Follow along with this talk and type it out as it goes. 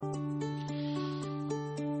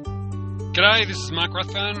G'day, this is Mark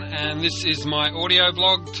Rathbone and this is my audio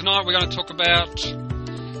blog. Tonight we're going to talk about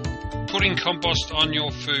putting compost on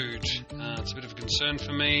your food. It's a bit of a concern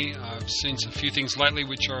for me. I've seen a few things lately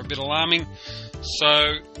which are a bit alarming.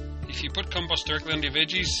 So if you put compost directly onto your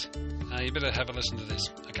veggies, you better have a listen to this.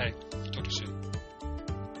 Okay, talk to you soon.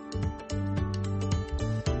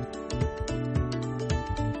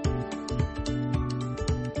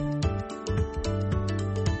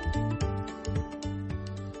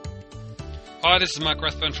 Hi, this is Mark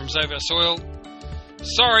Rathbone from Save Our Soil.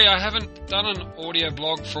 Sorry, I haven't done an audio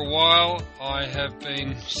blog for a while. I have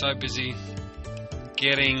been so busy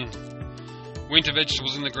getting winter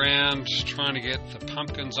vegetables in the ground, trying to get the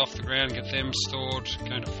pumpkins off the ground, get them stored,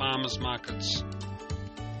 going to farmers markets,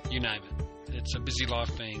 you name it. It's a busy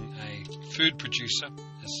life being a food producer,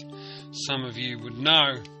 as some of you would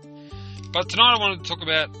know. But tonight I wanted to talk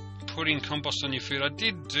about putting compost on your food. I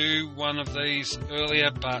did do one of these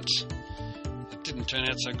earlier, but it didn't turn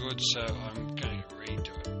out so good, so I'm going to redo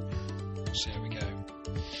it. We'll see how we go.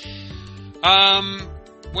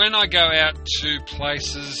 When I go out to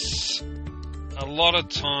places, a lot of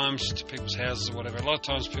times, to people's houses or whatever, a lot of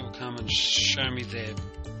times people come and show me their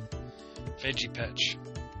veggie patch.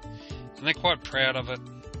 And they're quite proud of it.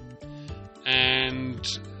 And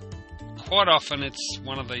quite often it's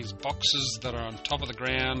one of these boxes that are on top of the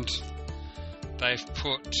ground. They've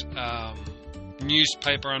put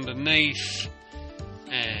newspaper underneath,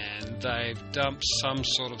 and they've dumped some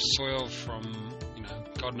sort of soil from,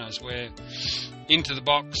 God knows where, into the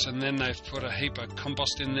box, and then they've put a heap of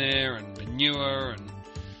compost in there and manure and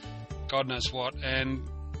God knows what. And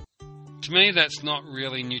to me, that's not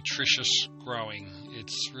really nutritious growing.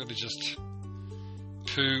 It's really just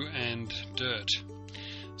poo and dirt.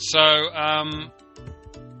 So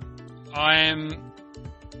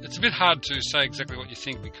it's a bit hard to say exactly what you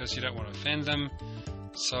think because you don't want to offend them.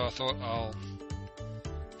 So I thought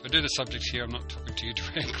if I do the subject here, I'm not talking to you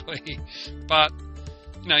directly, but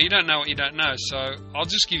you don't know what you don't know, so I'll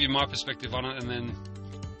just give you my perspective on it and then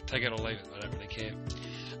take it or leave it. I don't really care.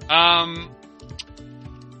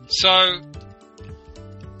 So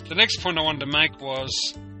the next point I wanted to make was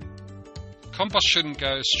compost shouldn't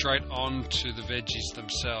go straight onto the veggies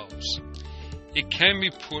themselves. It can be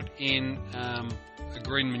put in a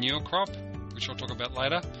green manure crop, which I'll talk about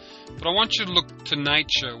later, but I want you to look to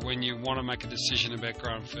nature when you want to make a decision about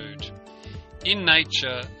growing food. In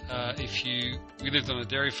nature, we lived on a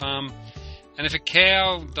dairy farm, and if a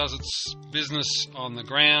cow does its business on the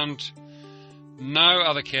ground, no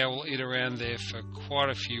other cow will eat around there for quite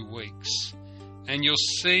a few weeks. And you'll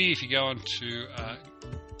see if you go onto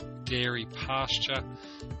dairy pasture,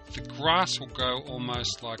 the grass will go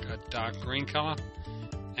almost like a dark green colour,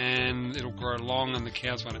 and it'll grow long, and the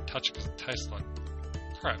cows won't touch it because it tastes like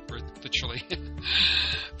crap, literally.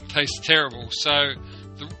 It tastes terrible. So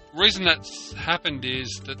the reason that's happened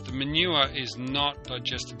is that the manure is not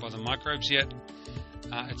digested by the microbes yet.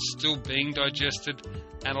 It's still being digested,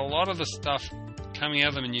 and a lot of the stuff coming out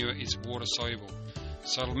of the manure is water soluble.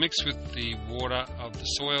 So it'll mix with the water of the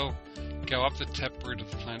soil, go up the taproot of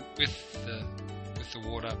the plant with the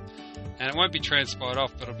water, and it won't be transpired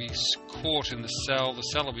off, but it'll be caught in the cell. The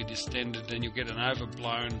cell will be distended, and you'll get an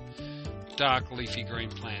overblown, dark, leafy green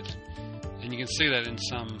plant. And you can see that in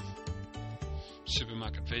some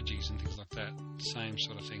supermarket veggies and things like that. Same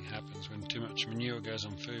sort of thing happens when too much manure goes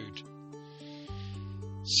on food.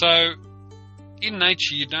 So in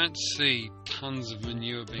nature you don't see tons of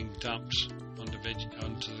manure being dumped onto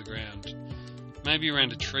the ground. Maybe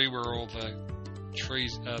around a tree where all the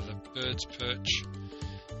birds perch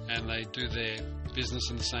and they do their business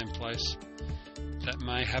in the same place. That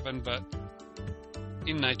may happen, but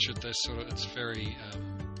in nature it's very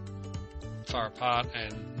far apart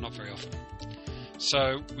and not very often.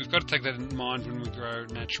 So we've got to take that in mind when we grow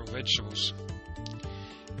natural vegetables.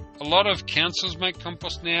 A lot of councils make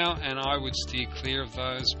compost now, and I would steer clear of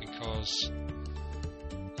those because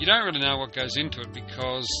you don't really know what goes into it,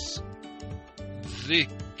 because the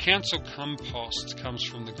council compost comes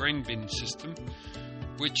from the green bin system,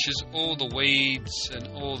 which is all the weeds and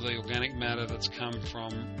all the organic matter that's come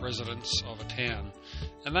from residents of a town.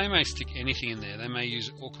 And they may stick anything in there. They may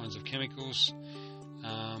use all kinds of chemicals,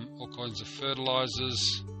 all kinds of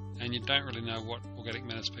fertilizers, and you don't really know what organic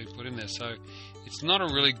matter's been put in there. So it's not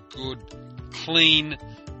a really good, clean,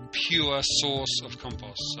 pure source of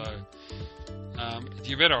compost. So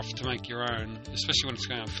you're better off to make your own, especially when it's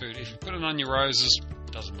going on food. If you put it on your roses,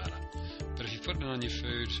 it doesn't matter. But if you put it on your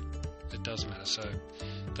food, it does matter. So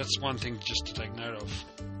that's one thing just to take note of.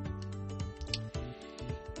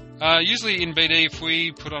 Usually in BD, if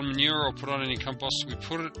we put on manure or put on any compost, we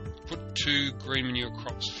put 2 green manure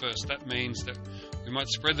crops first. That means that we might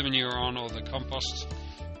spread the manure on or the compost,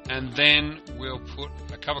 and then we'll put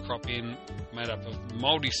a cover crop in made up of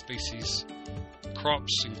multi-species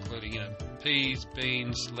crops, including peas,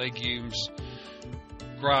 beans, legumes,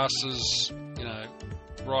 grasses,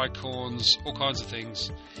 rye corns, all kinds of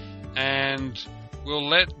things, and we'll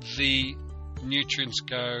let the nutrients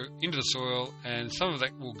go into the soil, and some of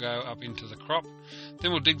that will go up into the crop.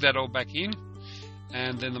 Then we'll dig that all back in,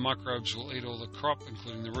 and then the microbes will eat all the crop,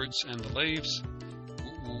 including the roots and the leaves.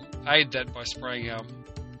 We'll aid that by spraying our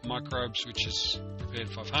microbes, which is prepared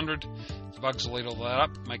 500. The bugs will eat all that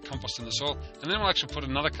up, make compost in the soil, and then we'll actually put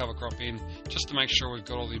another cover crop in just to make sure we've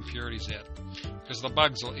got all the impurities out, because the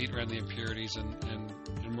bugs will eat around the impurities and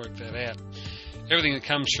work that out. Everything that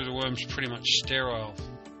comes through the worm is pretty much sterile,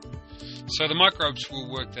 so the microbes will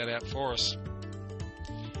work that out for us.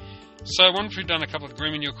 So once we've done a couple of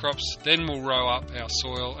green manure crops, then we'll row up our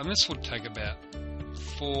soil, and this would take about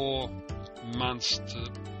 4 months to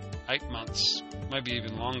 8 months, maybe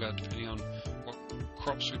even longer, depending on what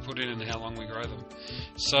crops we put in and how long we grow them.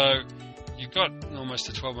 So you've got almost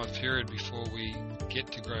a 12-month period before we get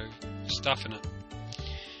to grow stuff in it.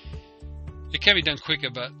 It can be done quicker,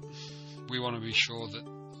 but we want to be sure that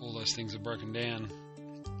all those things are broken down.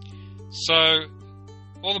 So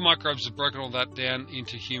all the microbes have broken all that down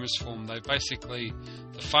into humus form. They basically,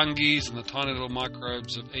 the fungi and the tiny little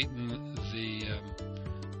microbes have eaten the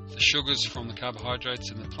sugars from the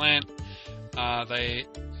carbohydrates in the plant. They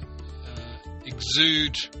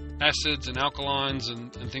exude acids and alkalines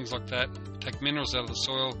and things like that, take minerals out of the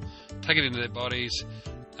soil, take it into their bodies,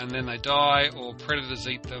 and then they die, or predators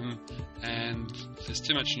eat them, and there's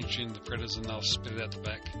too much nutrient in the predators and they'll spit it out the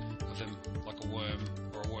back of them like a worm,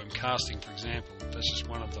 or a worm casting, for example. That's just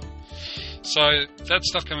one of them. So that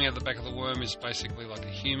stuff coming out the back of the worm is basically like a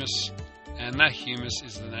humus, and that humus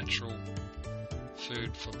is the natural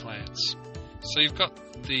food for plants. So you've got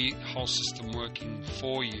the whole system working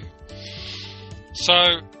for you. So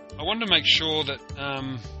I wanted to make sure that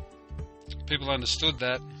people understood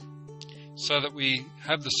that, so that we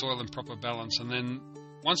have the soil in proper balance, and then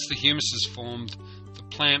once the humus is formed, the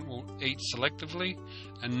plant will eat selectively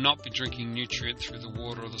and not be drinking nutrient through the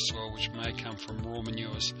water or the soil, which may come from raw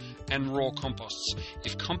manures and raw composts.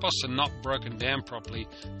 If composts are not broken down properly,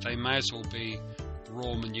 they may as well be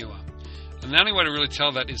raw manure. And the only way to really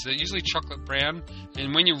tell that is they're usually chocolate brown,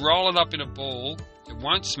 and when you roll it up in a ball, it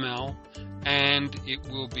won't smell, and it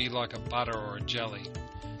will be like a butter or a jelly.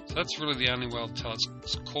 So that's really the only way to tell.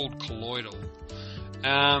 It's called colloidal.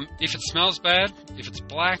 If it smells bad, if it's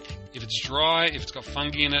black, if it's dry, if it's got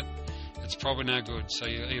fungi in it, it's probably no good. So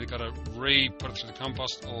you either got to put it through the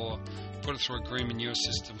compost or put it through a green manure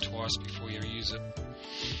system twice before you use it.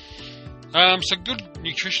 So good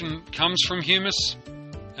nutrition comes from humus,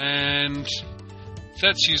 and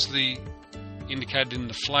that's usually indicated in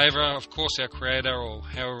the flavour. Of course, our creator, or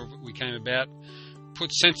however we came about, put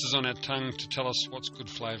sensors on our tongue to tell us what's good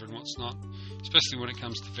flavour and what's not, especially when it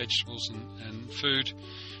comes to vegetables and food.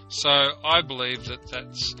 So I believe that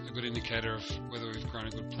that's a good indicator of whether we've grown a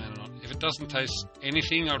good plant or not. If it doesn't taste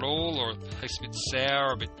anything at all, or it tastes a bit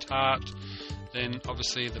sour, a bit tart, then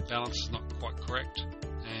obviously the balance is not quite correct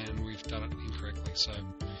and we've done it incorrectly. So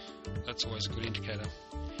that's always a good indicator.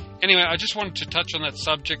 Anyway, I just wanted to touch on that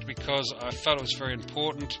subject because I felt it was very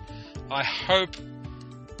important. I hope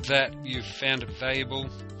that you've found it valuable,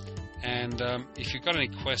 and if you've got any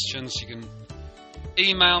questions, you can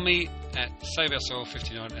email me at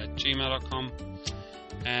saveoursoil59@gmail.com,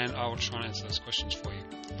 and I will try and answer those questions for you.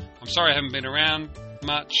 I'm sorry I haven't been around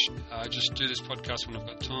much. I just do this podcast when I've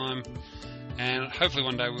got time, and hopefully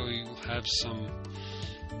one day we will have some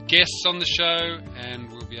guests on the show,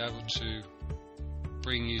 and we'll be able to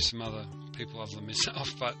bring you some other people other than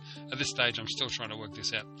myself, but at this stage I'm still trying to work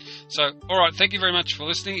this out. So, alright, thank you very much for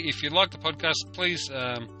listening. If you like the podcast, please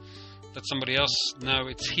let somebody else know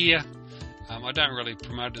it's here. I don't really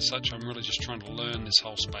promote it as such. I'm really just trying to learn this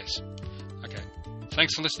whole space. Okay,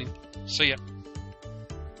 thanks for listening. See ya.